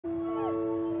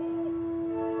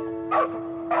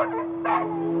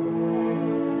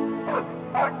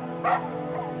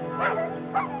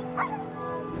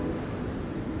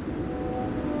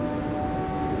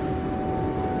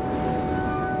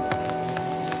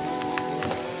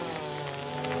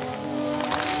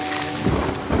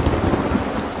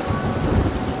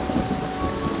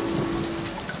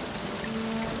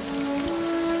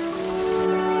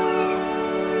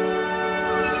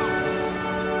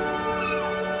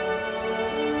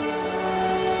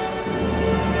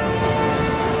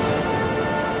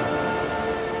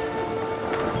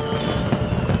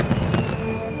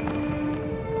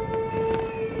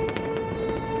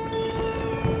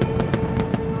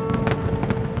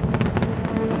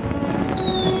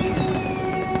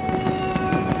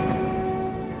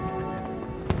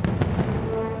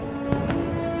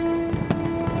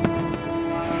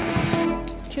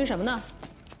听什么呢？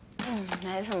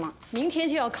没什么。明天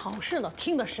就要考试了，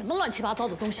听的什么乱七八糟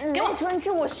的东西？给我专治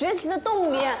我学习的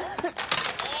动力。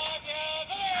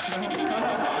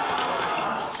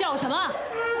笑什么？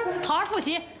好好复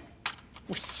习，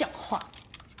不像话！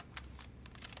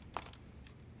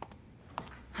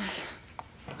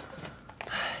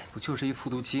不就是一复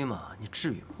读机吗？你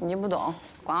至于吗？你不懂，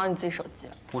管好你自己手机。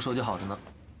我手机好着呢。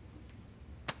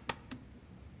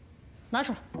拿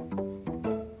出来。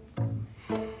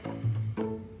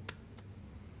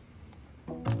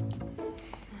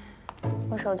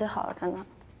 我手机好着呢。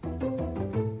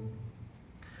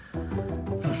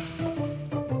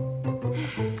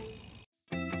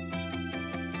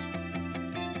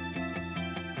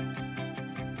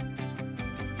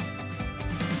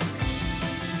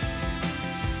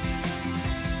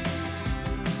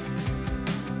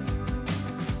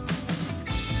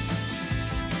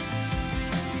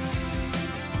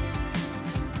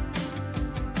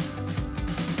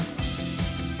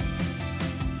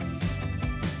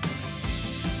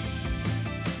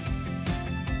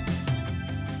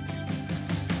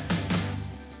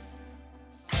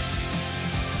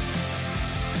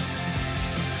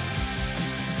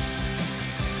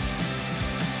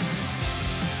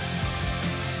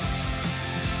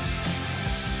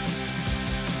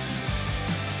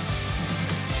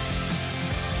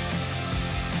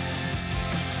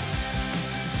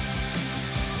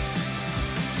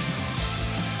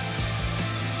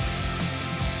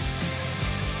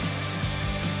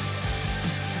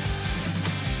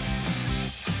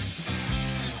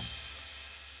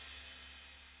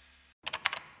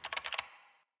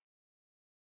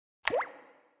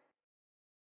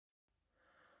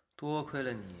多亏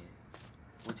了你，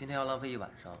我今天要浪费一晚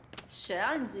上。谁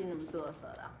让你自己那么嘚瑟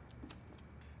的？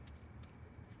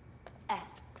哎，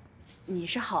你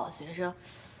是好学生，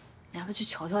你要不去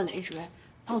求求雷主任，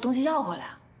把我东西要回来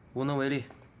啊？无能为力。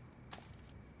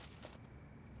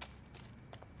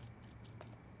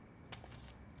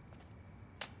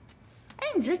哎，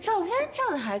你这照片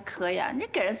照的还可以啊，你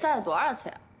给人塞了多少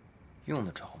钱？用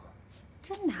得着吗？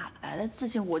这哪来的自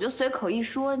信？我就随口一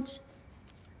说，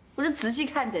我这仔细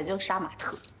看起来就杀马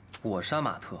特。我杀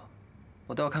马特，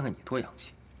我倒要看看你多洋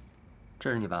气。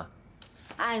这是你吧？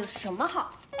哎，有什么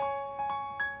好？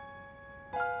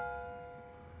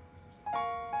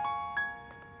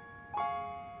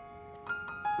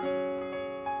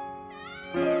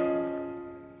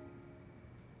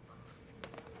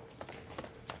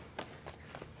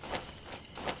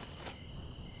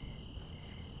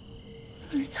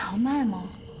这是荞麦吗？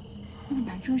那个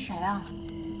男生谁啊？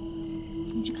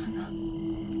我们去看看。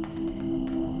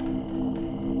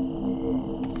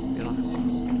别了。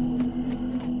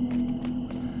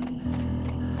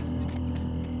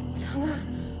荞麦，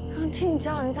刚刚听你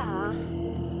叫了，你咋了？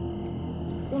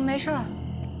我没事。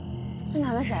那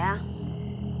男的谁啊？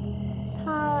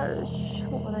他是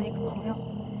我的一个朋友。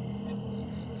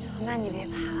荞麦，你别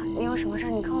怕，你有什么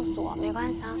事你告诉我，没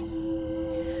关系啊。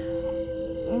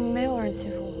没有人欺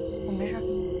负我，我没事。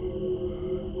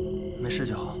没事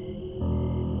就好。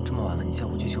这么晚了，你先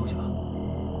回去休息吧。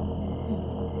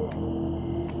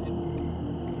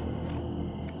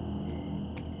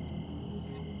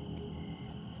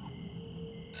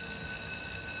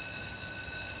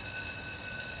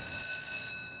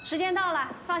时间到了，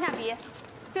放下笔，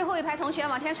最后一排同学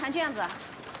往前传卷子。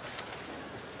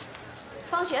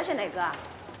方学是哪个？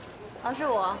啊，是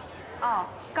我。哦，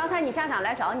刚才你家长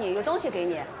来找你，有东西给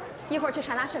你，一会儿去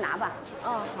传达室拿吧。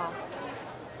哦，好。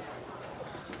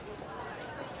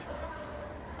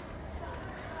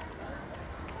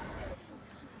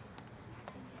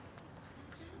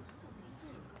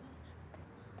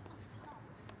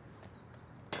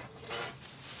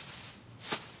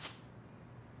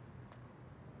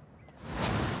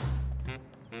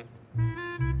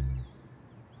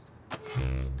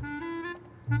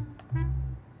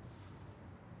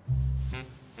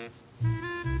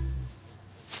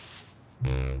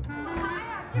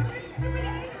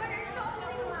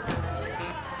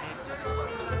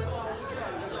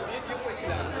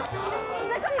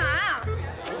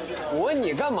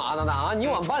你干嘛呢？啊，你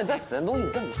往班里带死人东西，你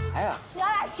干嘛呀？原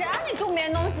来谁让你动别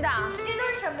人东西的？这都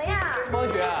是什么呀？方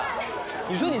雪，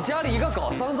你说你家里一个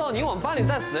搞丧葬，你往班里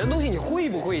带死人东西，你晦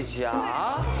不晦气啊？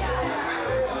啊！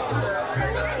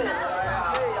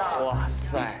哇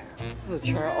塞，4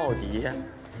圈奥迪，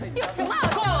有什么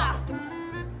好笑的？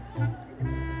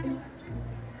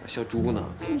小猪呢？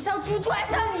你像猪，猪还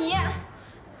像你。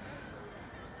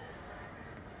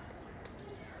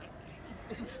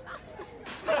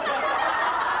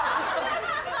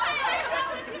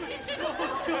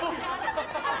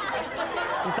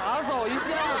你打扫一下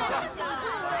去。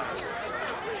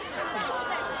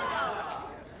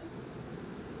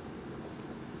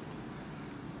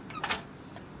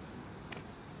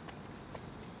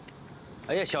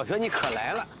哎呀，小雪你可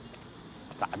来了，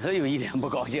咋的有一脸不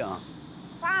高兴？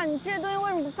爸，你这些东西为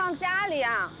什么不放家里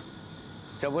啊？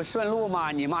这不顺路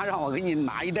吗？你妈让我给你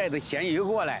拿一袋子咸鱼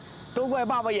过来，都怪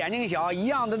爸爸眼睛小，一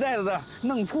样的袋子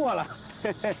弄错了。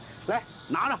来，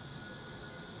拿着。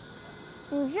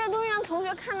你这东西让同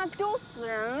学看到丢死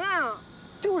人了。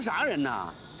丢啥人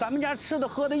呢？咱们家吃的、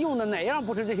喝的、用的，哪样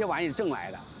不是这些玩意挣来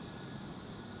的？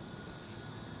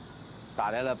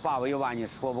咋的了？爸爸又把你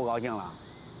说不高兴了？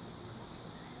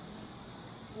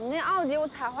你那奥迪我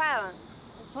踩坏了，你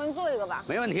重新做一个吧。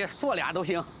没问题，做俩都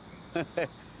行。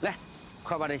来，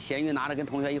快把这咸鱼拿着，跟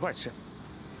同学一块吃。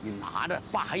你拿着，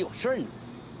爸还有事儿呢。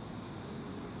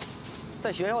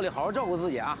在学校里好好照顾自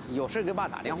己啊，有事给爸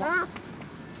打电话。啊，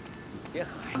别孩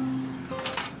子。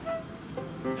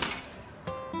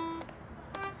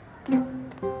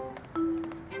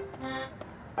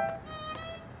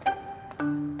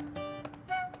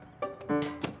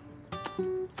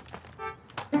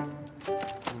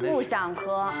不想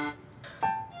喝。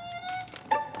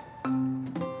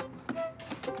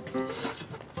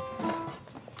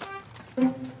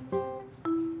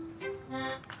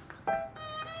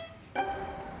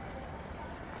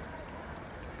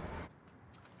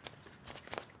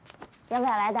要不要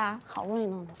来点儿？好不容易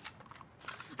弄的。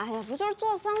哎呀，不就是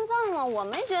做丧葬吗？我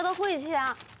没觉得晦气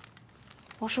啊。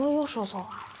我是不是又说错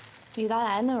话了？李达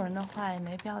来那种人的话也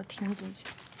没必要听进去。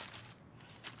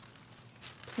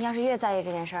你要是越在意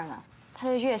这件事儿呢，他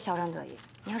就越嚣张得意；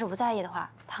你要是不在意的话，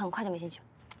他很快就没兴趣了。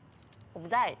我不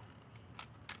在意。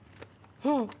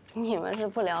哼，你们是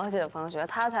不了解方学，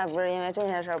他才不是因为这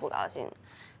件事儿不高兴，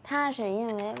他是因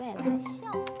为未来笑。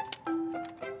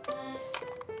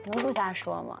能不瞎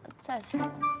说吗？再说。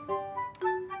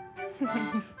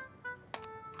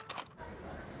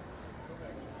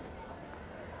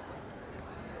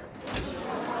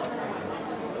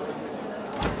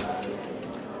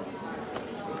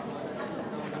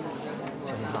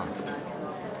小心哈！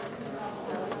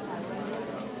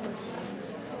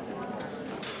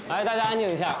来，大家安静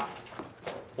一下。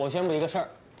我宣布一个事儿，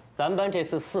咱们班这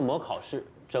次4模考试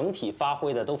整体发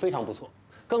挥的都非常不错。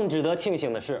更值得庆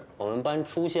幸的是，我们班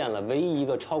出现了唯一一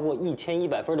个超过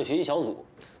1100分的学习小组，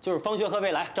就是方学和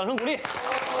未来，掌声鼓励！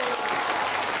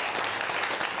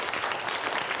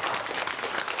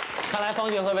看来方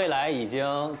学和未来已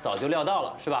经早就料到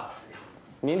了，是吧？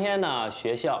明天呢，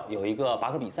学校有一个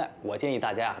拔河比赛，我建议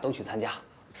大家都去参加。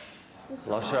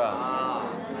老师，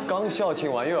刚校庆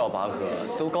完又要拔河，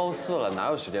都高4了，哪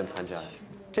有时间参加呀？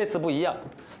这次不一样，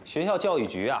学校教育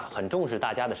局啊很重视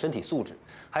大家的身体素质，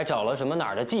还找了什么哪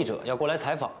儿的记者要过来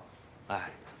采访。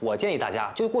哎，我建议大家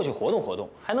就过去活动活动，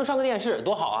还能上个电视，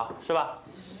多好啊，是吧？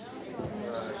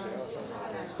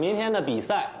明天的比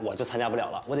赛我就参加不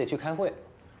了了，我得去开会。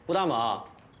吴大猛，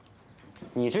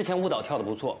你之前舞蹈跳得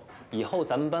不错，以后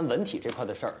咱们班文体这块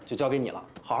的事儿就交给你了，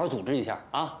好好组织一下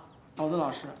啊。好的，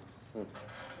老师。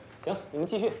行，你们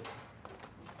继续。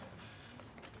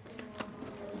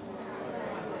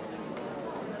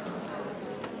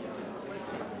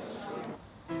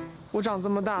我长这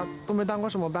么大都没当过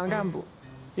什么班干部，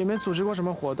也没组织过什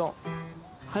么活动，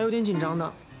还有点紧张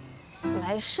呢。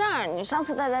没事儿，你上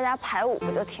次带大家排舞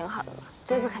不就挺好的吗？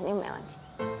这次肯定没问题。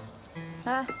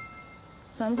哎，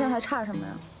咱们现在还差什么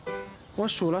呀？我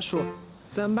数了数，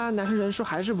咱们班男生人数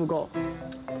还是不够，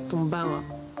怎么办啊？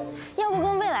要不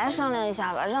跟未来商量一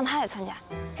下吧，让他也参加。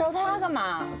找他干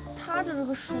嘛？他就是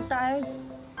个书呆子。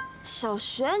小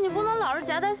学你不能老是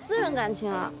夹带私人感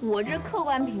情啊！我这客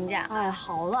观评价。哎，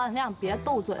好了，你俩别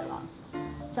斗嘴了。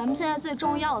咱们现在最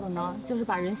重要的呢，就是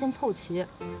把人先凑齐。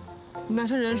男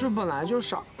生人数本来就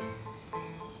少，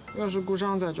要是顾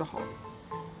上在就好了。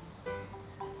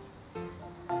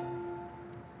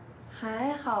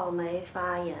还好没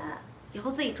发言，以后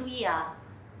自己注意啊。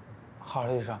好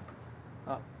了，医生。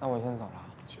那我先走了。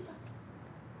去吧。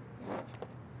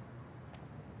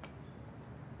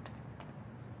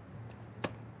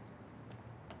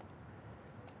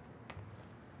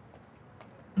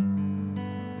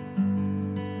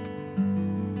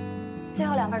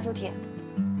后2份猪蹄。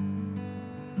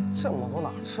这么多哪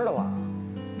吃得完啊？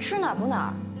吃哪儿补哪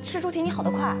儿，吃猪蹄你好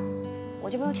得快，我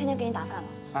就不用天天给你打饭了。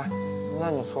哎，那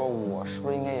你说我是不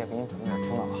是应该也给你准备点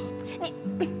猪脑啊？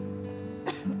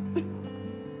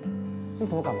你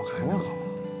怎么感冒还没好啊？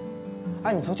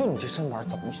哎，你说就你这身板，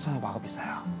怎么去参加拔河比赛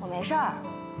啊？我没事儿，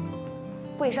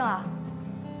不许胜啊！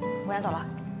我先走了。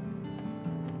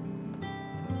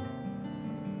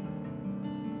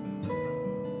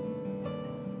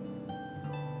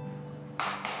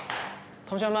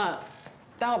同学们，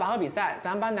待会拔河比赛，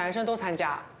咱们班男生都参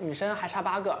加，女生还差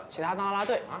8个，其他当啦啦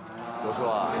队。我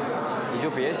说啊，你就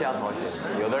别瞎操心，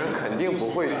有的人肯定不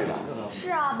会去的。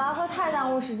是啊，拔河太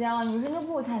耽误时间了，女生就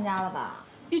不参加了吧？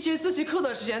一节自习课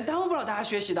的时间耽误不了大家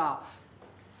学习的。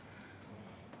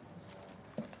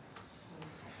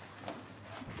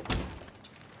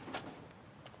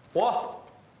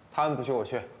他们不去我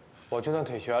去，我就算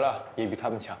腿瘸了也比他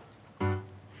们强。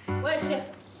我也去，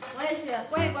我也去，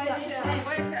我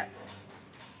也去。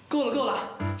够了，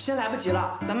现在来不及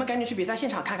了，咱们赶紧去比赛现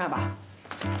场看看吧。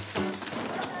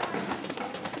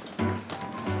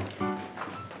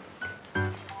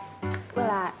未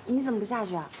来，你怎么不下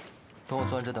去啊？等我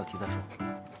做完这道题再说。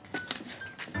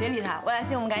别理他，未来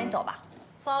信，我们赶紧走吧。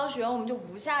放学我们就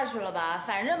不下去了吧，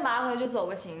反正拔河就走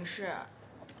个形式。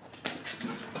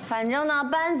反正呢，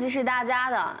班级是大家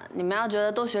的，你们要觉得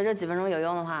多学这几分钟有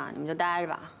用的话，你们就待着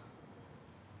吧。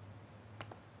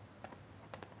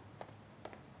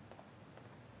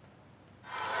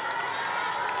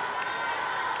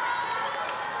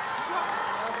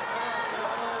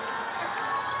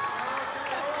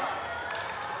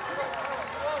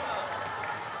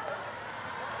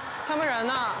他们人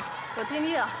呢？我尽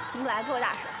力了，进不来给我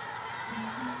打水。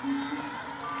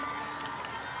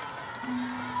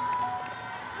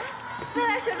未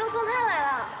来学生送炭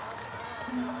来了。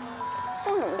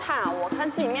送什么炭啊？我看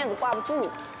自己面子挂不住。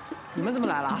你们怎么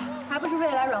来了？还不是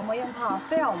未来软磨硬泡，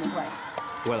非让我们过来。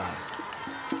未来，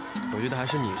我觉得还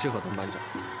是你适合当班长，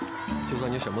就算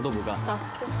你什么都不干，走，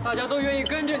大家都愿意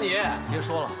跟着你。别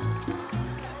说了，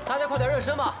大家快点热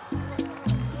身吧。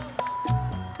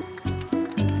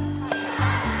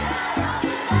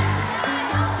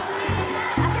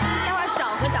待会儿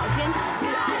脚和脚之间抵住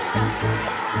啊，这样使劲。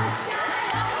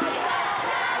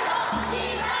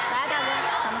来，大哥，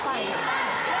咱们换一个。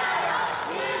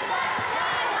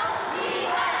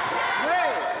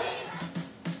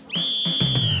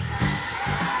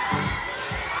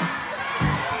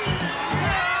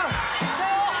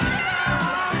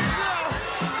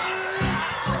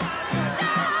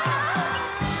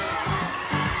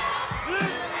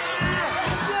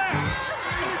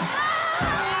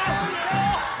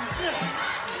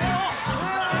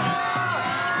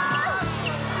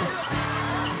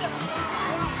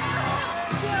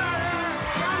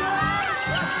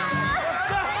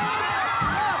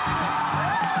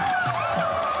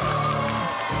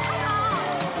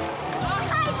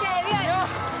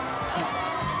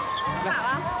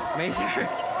没事儿，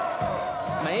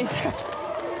没事儿。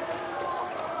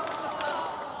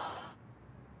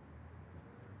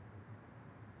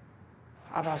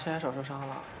阿宝现在手受伤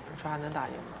了，你说还能打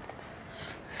赢吗？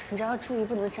你知道注意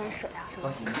不能沾水啊，是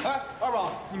吧？哎，二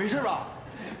宝，你没事吧？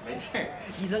没事，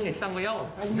医生给上过药了。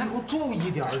哎，你给我注意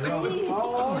点，知道吗？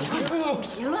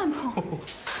别乱碰。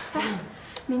哎，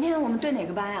明天我们对哪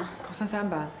个班呀？考3班。3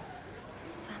班，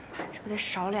这不得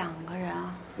少2个人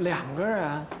啊？2个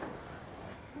人。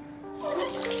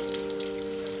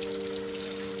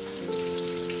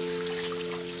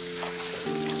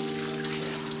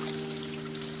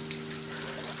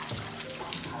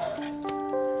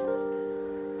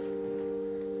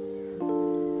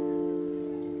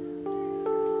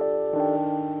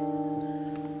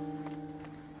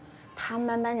他们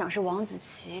班班长是王子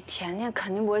琪，甜甜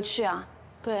肯定不会去啊。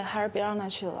对，还是别让他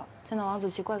去了，见到王子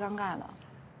琪怪尴尬的。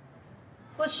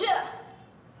我去。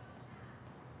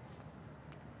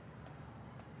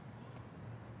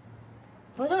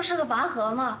不就是个拔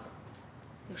河吗？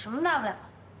有什么大不了的？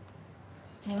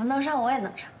你们能上，我也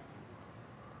能上。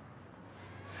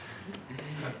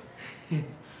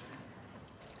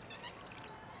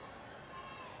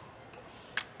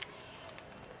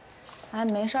哎，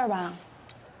没事吧？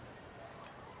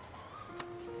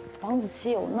王子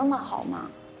琪有那么好吗？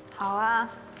好啊，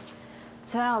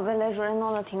虽然我被雷主任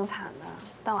弄得挺惨的，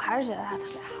但我还是觉得他特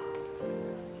别好。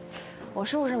我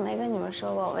是不是没跟你们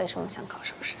说过我为什么想考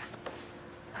首师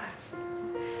啊？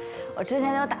我之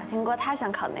前有打听过他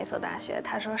想考哪所大学，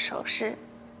他说首师，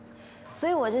所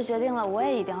以我就决定了我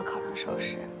也一定要考上首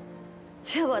师。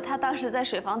结果他当时在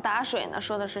水房打水呢，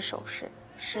说的是首师，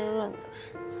湿润的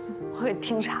湿，我给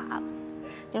听傻了。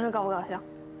你说搞不搞笑？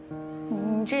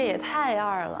你这也太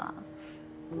二了。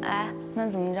哎，那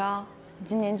怎么着？你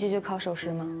今年继续考首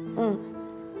师吗？嗯。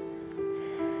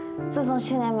自从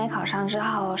去年没考上之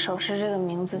后，首师这个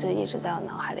名字就一直在我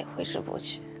脑海里挥之不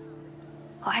去。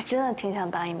我还真的挺想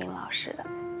当一名老师的，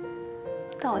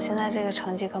但我现在这个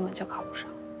成绩根本就考不上。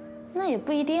那也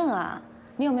不一定啊。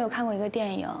你有没有看过一个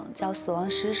电影叫《死亡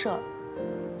诗社》？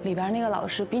里边那个老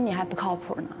师比你还不靠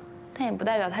谱呢，但也不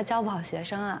代表他教不好学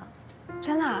生啊。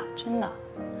真的，真的。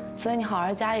所以你好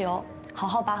好加油，好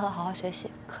好拔河，好好学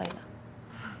习，可以的。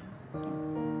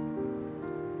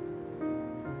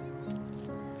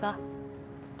走。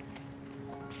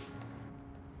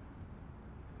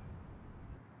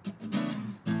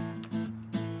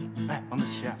哎，王子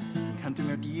琪，你看对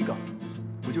面第一个，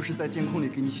不就是在监控里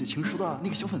给你写情书的那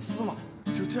个小粉丝吗？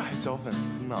就这还小粉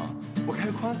丝呢？我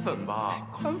开宽粉吧，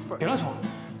宽粉。别乱说。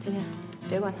甜甜，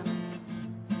别管他们。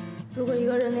如果一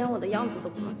个人连我的样子都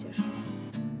不能接受，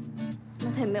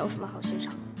那他也没有什么好欣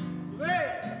赏的。喂。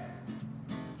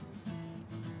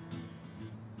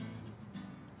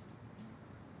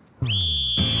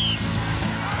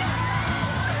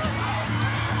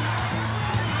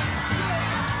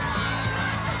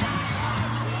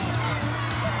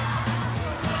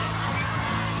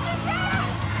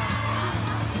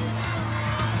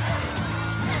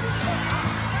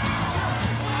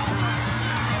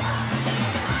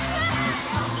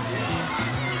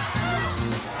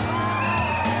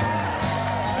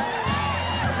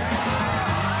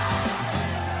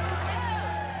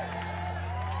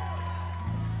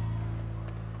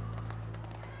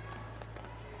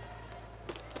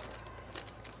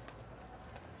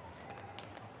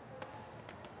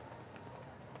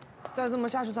再这么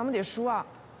下去，咱们得输啊！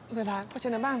未来，快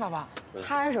想点办法吧。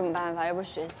他有什么办法？又不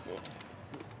是学习。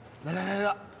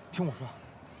来，听我说，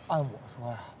按我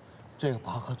说呀，这个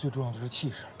拔河最重要的是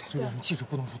气势，所以我们气势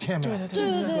不能输，听见没有？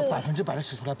对，要100%的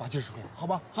使出来，把气使出来，好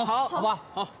吧？好吧，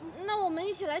好。那我们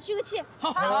一起来聚个气。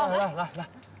好，来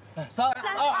，3、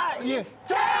2、1，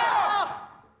加油！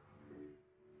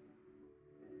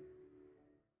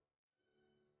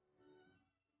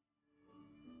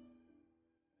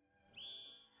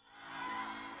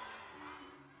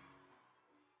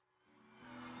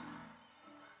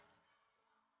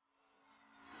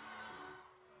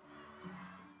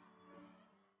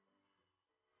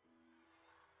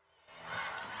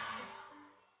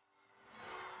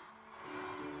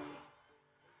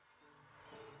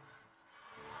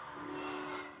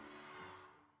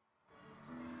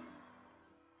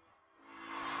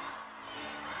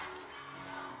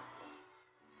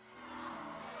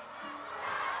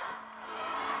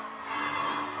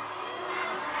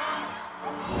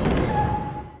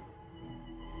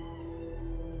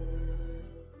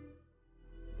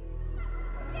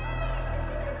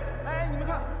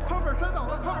快本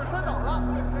摔倒了！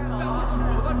下回杵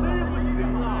的吧，真是不行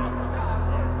啊！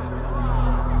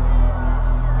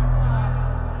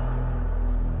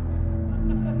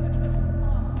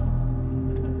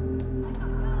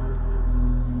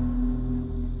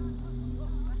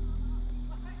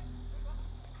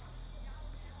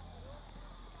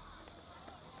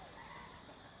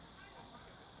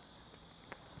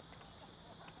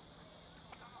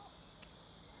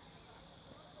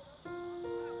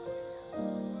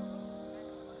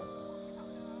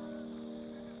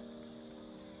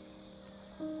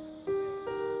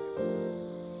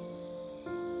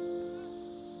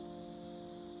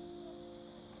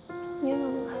你怎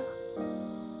么来了？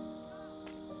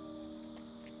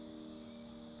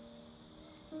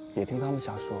别听他们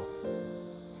瞎说，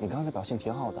你刚才表现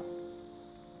挺好的。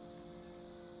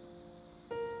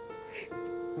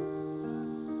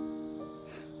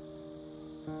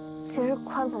其实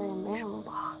宽粉也没什么不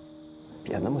好。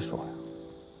别那么说呀。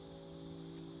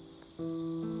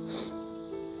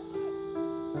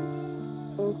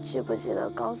你记不记得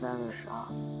高3的时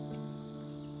候，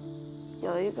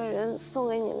有一个人送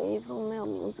给你了一封没有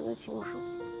名字的情书？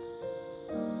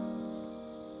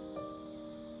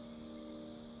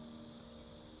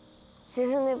其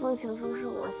实那封情书是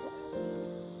我写的，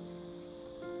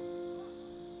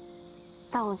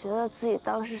但我觉得自己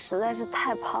当时实在是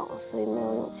太胖了，所以没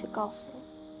有勇气告诉你。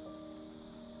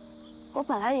我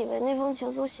本来以为那封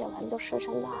情书写完就石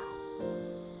沉大海，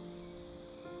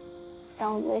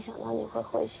但我没想到你会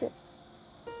回信，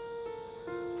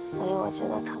所以我觉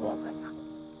得特别温暖。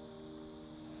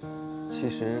其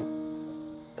实，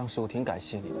当时我挺感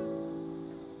谢你的，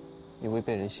因为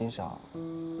被人欣赏，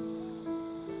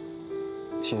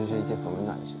其实是一件很温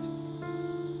暖的事情。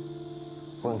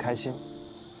我很开心，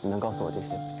你能告诉我这些。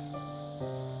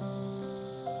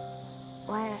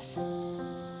我也是。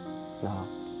那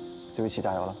就一起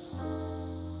加油了。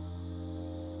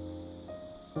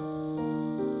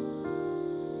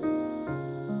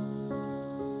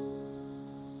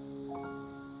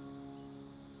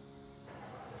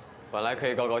本来可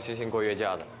以高高兴兴过月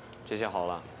假的，这下好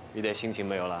了，一点心情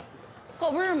没有了。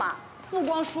可不是嘛，不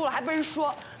光输了还被人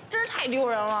说，真是太丢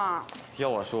人了。要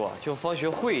我说，就方学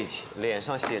晦气，脸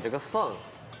上写着个丧。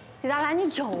李大来，你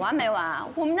有完没完？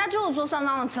我们家就有做丧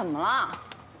葬的，怎么了？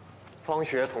方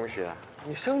学同学，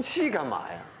你生气干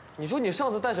嘛呀？你说你上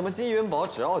次带什么金元宝、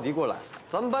纸奥迪过来，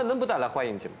咱们班能不带来欢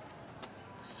迎去吗？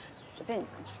随便你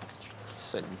怎么说。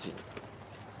神经。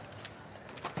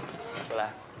小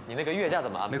来，你那个月假怎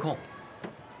么安排？没空。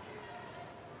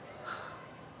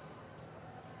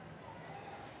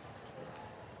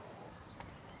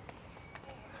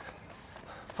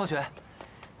方学，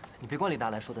你别管李大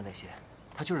来说的那些，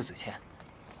他就是嘴欠。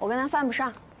我跟他犯不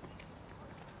上。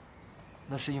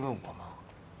那是因为我吗？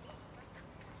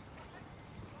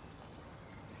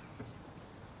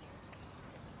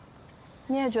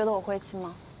你也觉得我晦气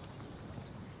吗？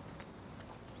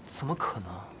怎么可能？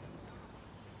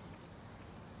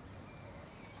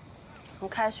从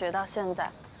开学到现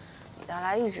在，李大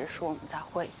来一直说我们家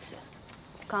晦气。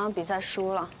刚刚比赛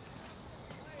输了，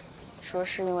说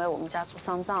是因为我们家做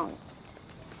丧葬的。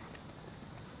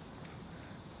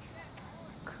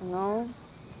可能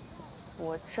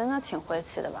我真的挺晦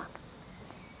气的吧。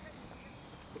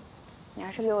你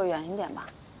还是离我远一点吧。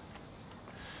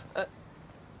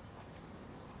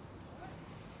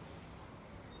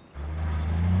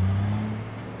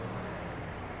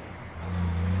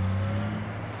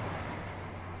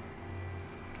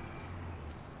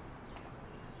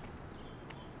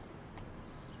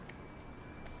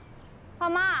爸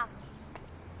妈，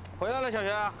回来了，小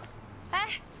学。哎，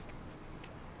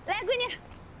来，闺女，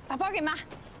把包给妈，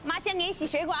妈先给你洗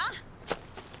水果啊。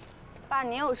爸，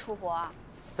你有出活啊？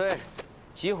对，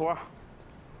急活。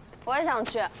我也想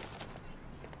去。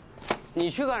你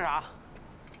去干啥？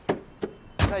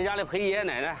在家里陪爷爷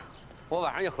奶奶，我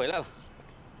晚上就回来了。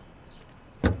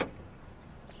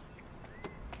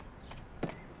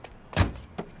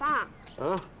爸，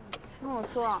听我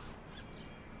说。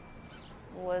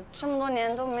我这么多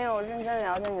年都没有认真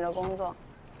了解你的工作，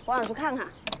我想去看看。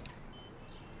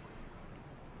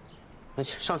那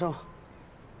去上车。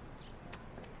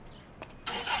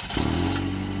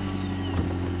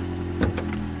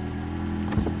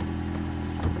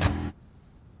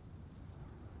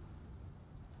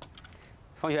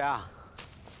方学啊，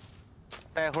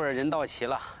待会儿人到齐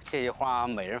了，这句话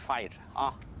每人发一支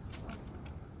啊。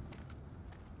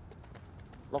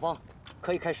老方，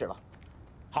可以开始了。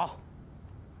好。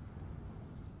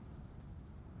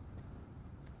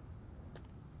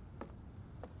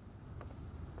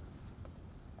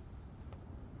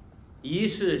仪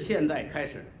式现在开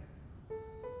始。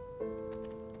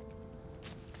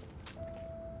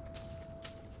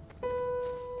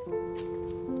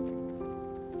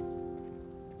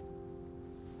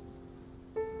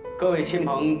各位亲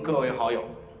朋，各位好友，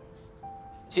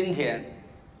今天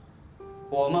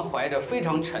我们怀着非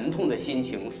常沉痛的心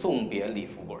情送别李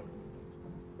富贵。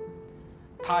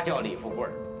他叫李富贵，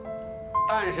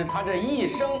但是他这一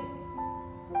生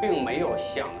并没有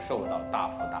享受到大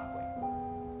富大贵。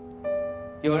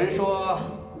有人说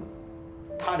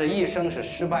他这一生是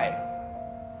失败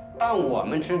的，但我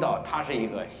们知道他是一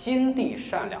个心地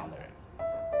善良的人。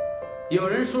有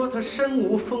人说他身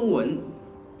无分文，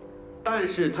但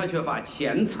是他却把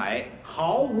钱财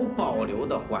毫无保留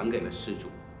地还给了失主。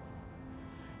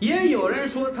也有人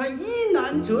说他衣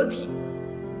难遮体，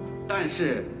但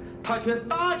是他却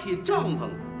搭起帐篷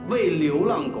为流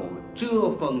浪狗遮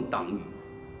风挡雨。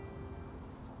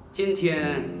今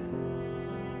天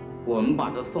我们把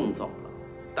他送走了，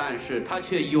但是他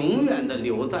却永远地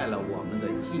留在了我们的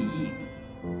记忆里。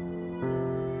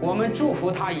我们祝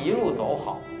福他一路走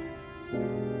好，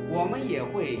我们也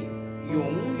会永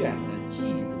远地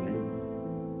记得你。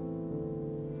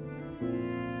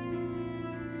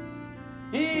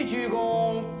一鞠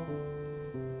躬，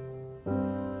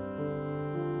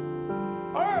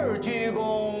二鞠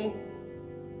躬，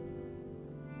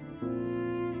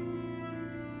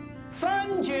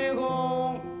三鞠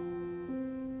躬，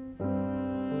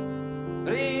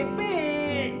礼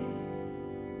毕。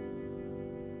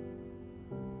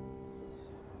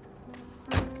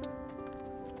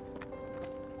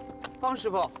方师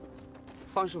傅，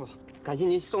方师傅，感谢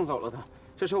您送走了他，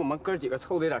这是我们哥几个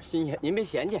凑的一点心意，您别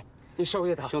嫌弃，您收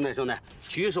下他。兄弟，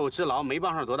举手之劳，没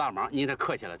帮上多大忙，您这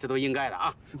客气了，这都应该的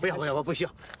啊！不要，不需要。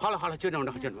好了，就这么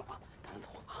着，咱走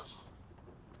啊，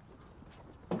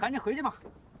赶紧回去吧。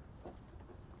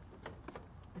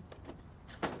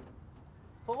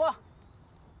伯伯。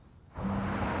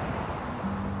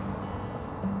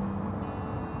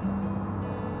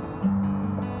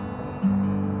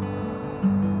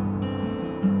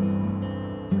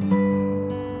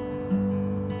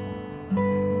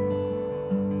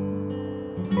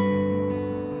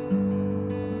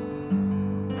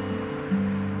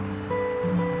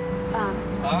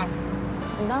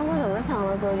当初怎么想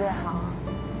的做这行啊？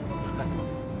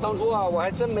当初啊，我还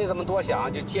真没怎么多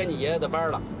想，就接你爷爷的班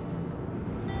了。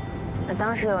那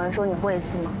当时有人说你会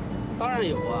计吗？当然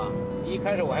有啊，一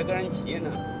开始我还跟人急呢。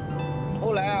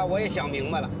后来啊，我也想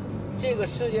明白了，这个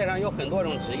世界上有很多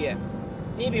种职业，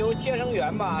你比如接生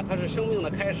员吧，他是生命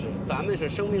的开始，咱们是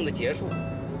生命的结束，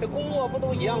这工作不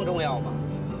都一样重要吗？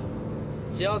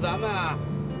只要咱们啊，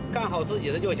干好自己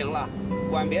的就行了，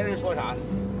管别人说啥呢？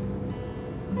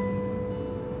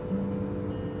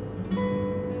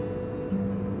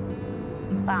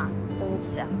爸，对不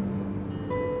起啊。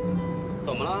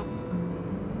怎么了？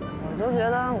我就觉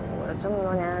得我这么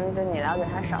多年对你了解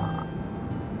太少了。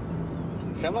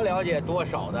什么了解多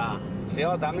少的，只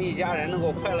要咱们一家人能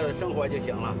够快乐的生活就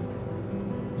行了。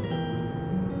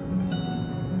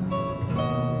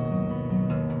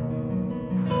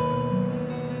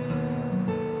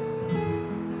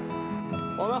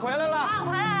我们回来了。啊，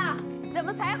回来了！怎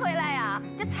么才回来呀？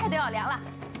这菜都要凉了，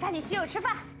抓紧洗手吃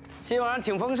饭。今晚上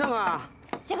挺丰盛啊。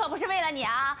这可不是为了你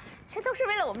啊，这都是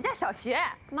为了我们家小学。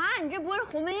妈，你这不会是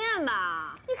鸿门宴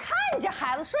吧？你看你这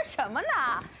孩子说什么呢？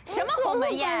什么鸿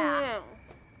门宴啊？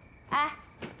哎，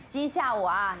今下午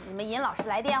啊，你们尹老师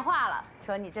来电话了，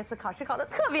说你这次考试考得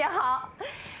特别好，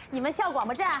你们校广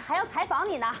播站还要采访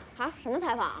你呢。啊？什么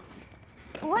采访？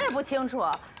我也不清楚，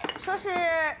说是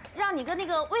让你跟那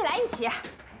个未来一起。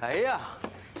哎呀，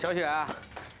小雪，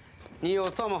你有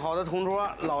这么好的同桌，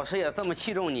老师也这么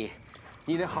器重你，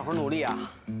你得好好努力啊。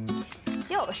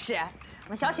就是，我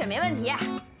们小雪没问题。哎呀，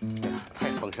太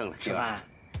丰盛了，今晚。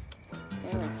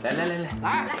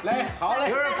来，好嘞！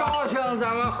今儿高兴，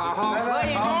咱们好好喝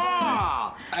一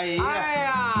口。哎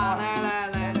呀，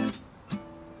来。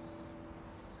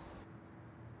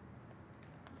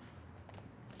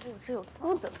这有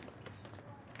秃子。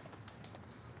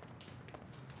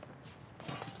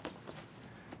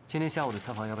今天下午的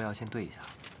采访要不要先对一下？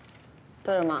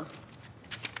对了吗？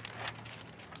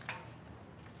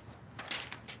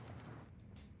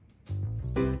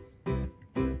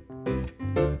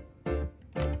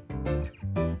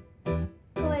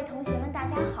各位同学们，大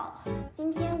家好！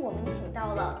今天我们请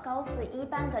到了高4一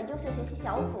班的优秀学习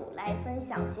小组来分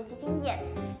享学习经验，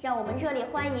让我们热烈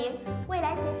欢迎未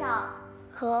来学长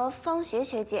和方学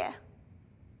学姐。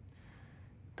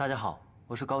大家好，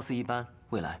我是高4一班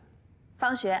未来。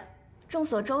方学，众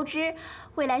所周知，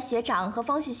未来学长和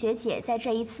方学学姐在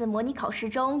这一次模拟考试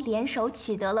中联手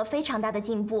取得了非常大的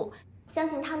进步，相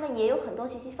信他们也有很多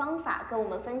学习方法跟我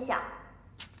们分享。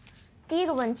第一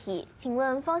个问题，请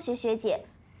问方学学姐，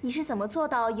你是怎么做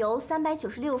到由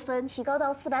396分提高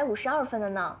到452分的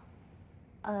呢？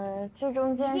这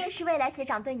中间一定是未来学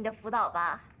长对你的辅导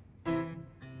吧？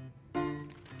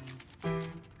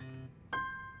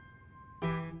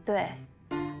对。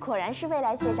果然是未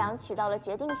来学长起到了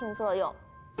决定性作用。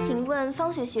请问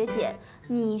方雪学姐，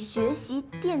你学习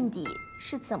垫底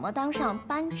是怎么当上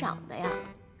班长的呀？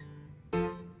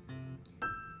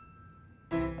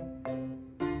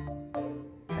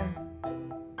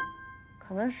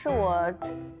可能是我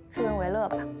助人为乐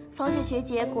吧。方雪学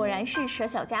姐果然是舍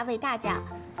小家为大家。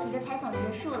你的采访结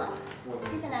束了，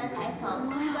接下来的采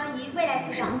访是关于未来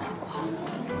学长。什么情况？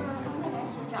请问未来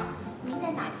学长，您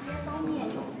在哪些方面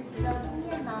有复习的经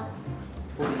验呢？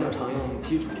我比较常用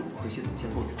基础和系统建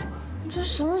构的方法。这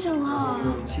什么情况啊？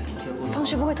用系统建构的方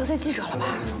学不会得罪记者了吧？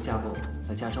用架构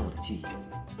来加深我的记忆。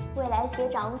未来学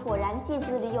长果然既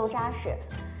自律又扎实。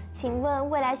请问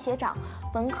未来学长，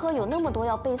文科有那么多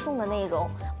要背诵的内容，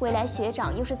未来学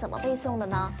长又是怎么背诵的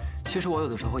呢？其实我有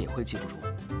的时候也会记不住，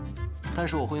但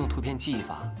是我会用图片记忆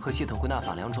法和系统归纳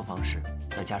法2种方式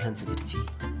来加深自己的记忆。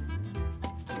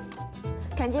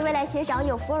感觉未来学长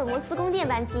有福尔摩斯宫殿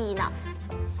般记忆呢，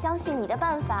相信你的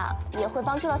办法也会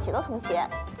帮助到许多同学。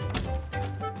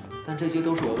但这些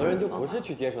都是有的人就不是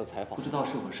去接受采访，不知道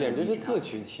是我简直是自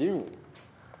取其辱。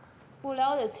不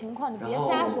了解情况，你别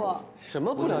瞎说。什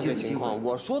么不了解情况？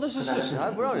我说的是事实，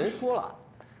还不让人说了。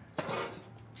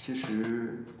其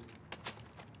实，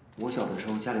我小的时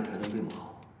候家里条件并不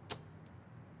好。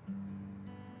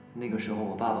那个时候，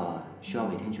我爸爸需要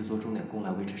每天去做钟点工来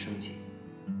维持生计。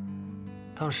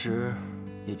当时，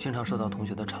也经常受到同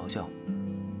学的嘲笑，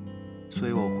所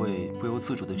以我会不由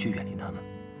自主地去远离他们。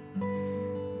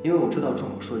因为我知道众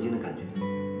口铄金的感觉，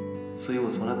所以我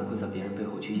从来不会在别人背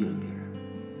后去议论别人。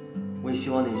我也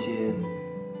希望那些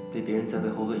被别人在背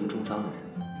后恶意中伤的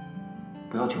人，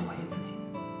不要去怀疑自己，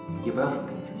也不要否定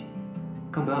自己，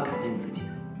更不要改变自己，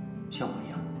像我一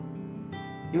样。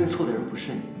因为错的人不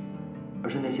是你，而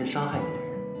是那些伤害你的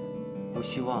人。我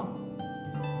希望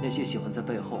那些喜欢在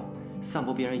背后散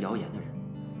播别人谣言的人，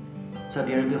在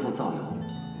别人背后造谣，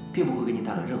并不会给你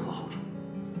带来任何好处。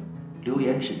流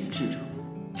言止于智者，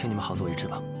请你们好自为之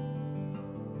吧。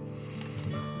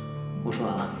我说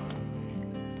完了，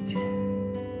谢谢。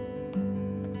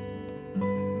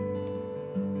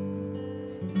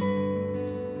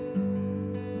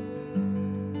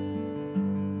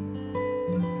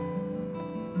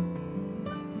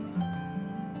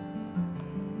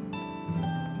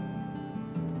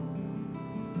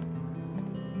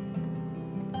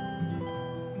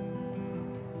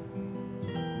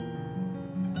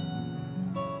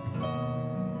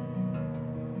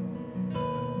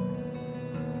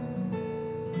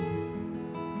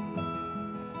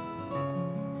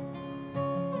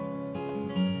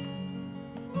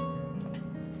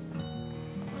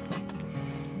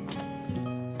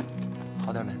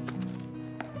好点没？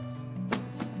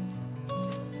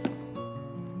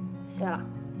谢了。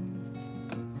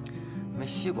没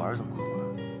吸管怎么喝？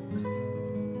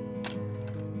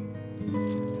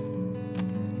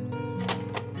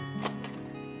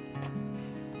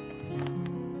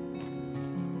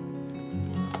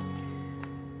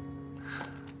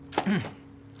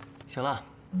行了，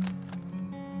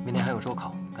明天还有周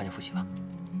考，赶紧复习吧。